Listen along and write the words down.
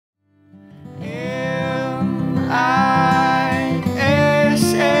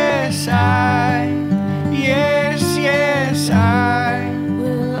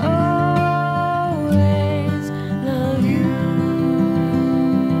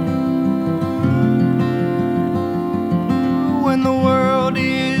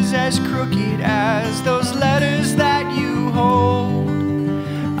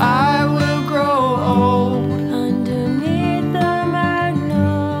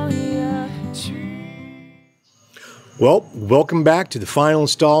Well, welcome back to the final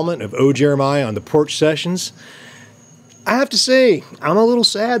installment of Oh Jeremiah on the Porch Sessions. I have to say, I'm a little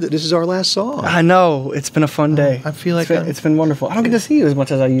sad that this is our last song. I know. It's been a fun day. I feel like it's been wonderful. I don't get to see you as much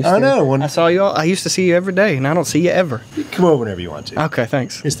as I used to. I know. I saw you all. I used to see you every day, and I don't see you ever. Come over whenever you want to. Okay,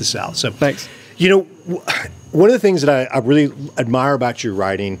 thanks. It's the South. So thanks. You know, one of the things that I really admire about your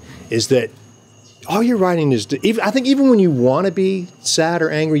writing is that all your writing is, I think even when you want to be sad or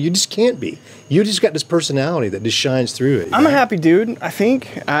angry, you just can't be. You just got this personality that just shines through it. I'm a happy dude. I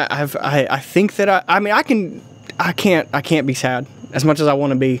think. I think that I mean, I can't be sad as much as I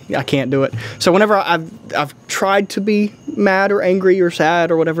want to be. I can't do it. So whenever I've tried to be mad or angry or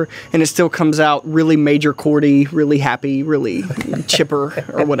sad or whatever, and it still comes out really major chordy, really happy, really chipper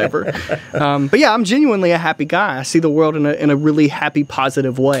or whatever. But yeah, I'm genuinely a happy guy. I see the world in a really happy,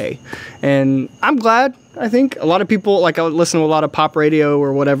 positive way, and I'm glad. I think a lot of people, like, I listen to a lot of pop radio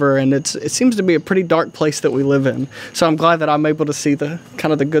or whatever, and it seems to be a pretty dark place that we live in. So I'm glad that I'm able to see the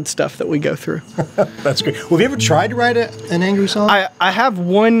kind of the good stuff that we go through. That's great. Well, have you ever tried to write an angry song? I have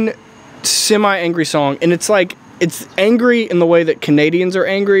one semi-angry song, and it's like, it's angry in the way that Canadians are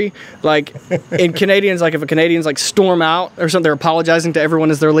angry. Like, in Canadians, like if a Canadian's like storm out or something, they're apologizing to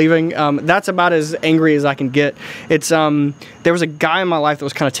everyone as they're leaving. That's about as angry as I can get. It's there was a guy in my life that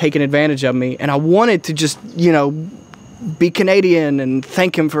was kind of taking advantage of me, and I wanted to just, you know, be Canadian and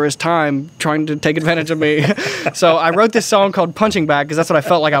thank him for his time trying to take advantage of me. So I wrote this song called Punching Bag because that's what I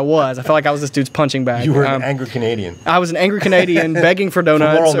felt like I was. I felt like I was this dude's punching bag. You were an angry Canadian. I was an angry Canadian begging for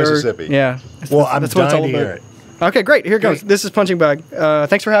donuts. From Laurel, Mississippi. Yeah. Well, I'm dying to hear it. Okay, great. Here it goes. This is Punching Bag.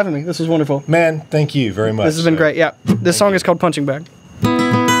 Thanks for having me. This was wonderful. Man, thank you very much. This has been great. Yeah. This song is called Punching Bag.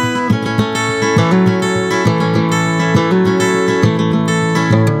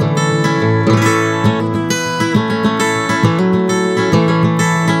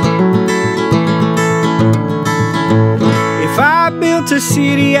 If I built a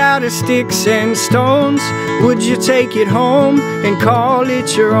city out of sticks and stones, would you take it home and call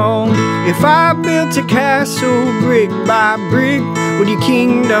it your own? If I built a castle brick by brick, would your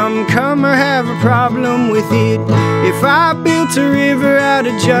kingdom come or have a problem with it? If I built a river out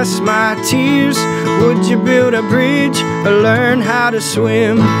of just my tears, would you build a bridge or learn how to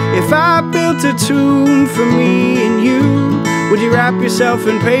swim? If I built a tomb for me and you, would you wrap yourself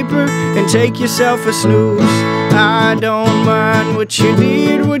in paper and take yourself a snooze? I don't mind what you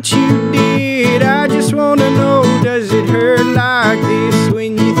did, I just wanna know, does it hurt like this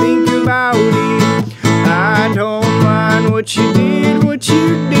when you think about it? I don't mind what you did,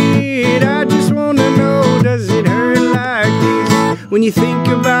 I just wanna know, does it hurt like this when you think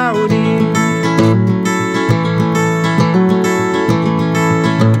about it?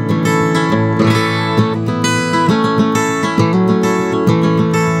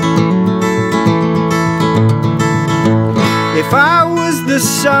 If I was the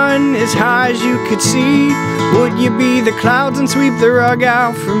sun as high as you could see, would you be the clouds and sweep the rug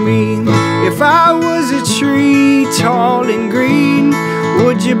out for me? If I was a tree tall and green,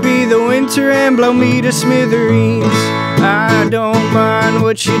 would you be the winter and blow me to smithereens? I don't mind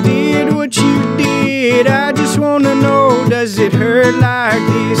what you did, I just wanna know, does it hurt like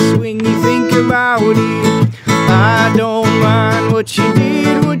this when you think about it? I don't mind what you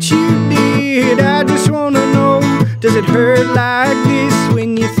did, I just wanna know, does it hurt like this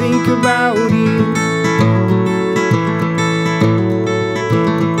when you think about it?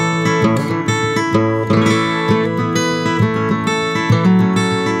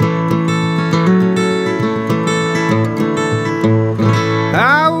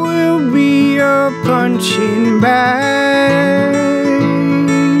 I will be a punching bag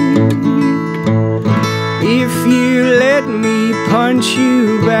if you let me punch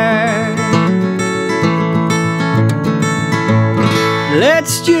you back.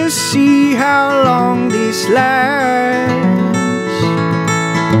 Let's just see how long this lasts.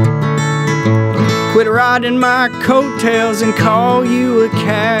 Quit riding my coattails and call you a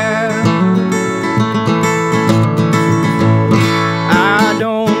cab. I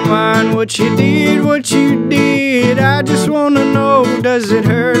don't mind what you did, I just wanna know, does it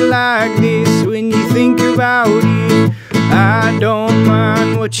hurt like this when you think about it? I don't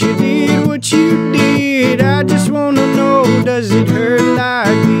mind what you did, I just wanna know, does it hurt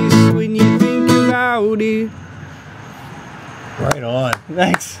like this when you think about it? Right on.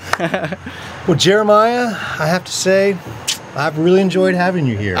 Thanks. Well, Jeremiah, I have to say, I've really enjoyed having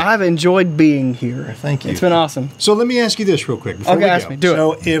you here. I've enjoyed being here. Thank you. It's been awesome. So let me ask you this real quick before we go. Ask me. Do it.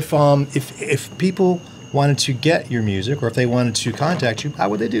 So if people wanted to get your music, or if they wanted to contact you, how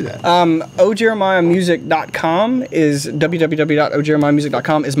would they do that? ojeremiahmusic.com is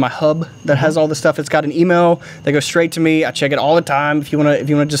www.ojeremiahmusic.com is my hub that has all the stuff. It's got an email that goes straight to me. I check it all the time. If you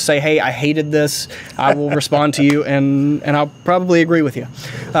wanna just say, hey, I hated this, I will respond to you, and I'll probably agree with you.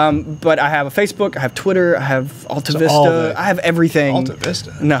 But I have a Facebook, I have Twitter, I have Alta Vista, I have everything. Alta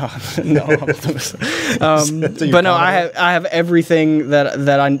Vista? No, Alta Vista. But no, I have everything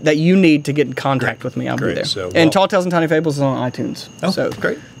that you need to get in contact with me. I'll be there. So, and Tall Tales and Tiny Fables is on iTunes. Oh, so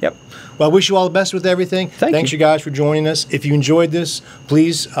great. Yep. Well, I wish you all the best with everything. Thanks, you guys, for joining us. If you enjoyed this,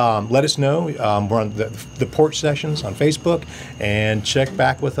 please let us know. We're on the Porch Sessions on Facebook, and check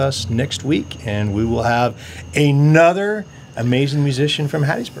back with us next week, and we will have another amazing musician from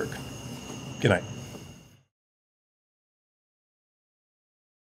Hattiesburg. Good night.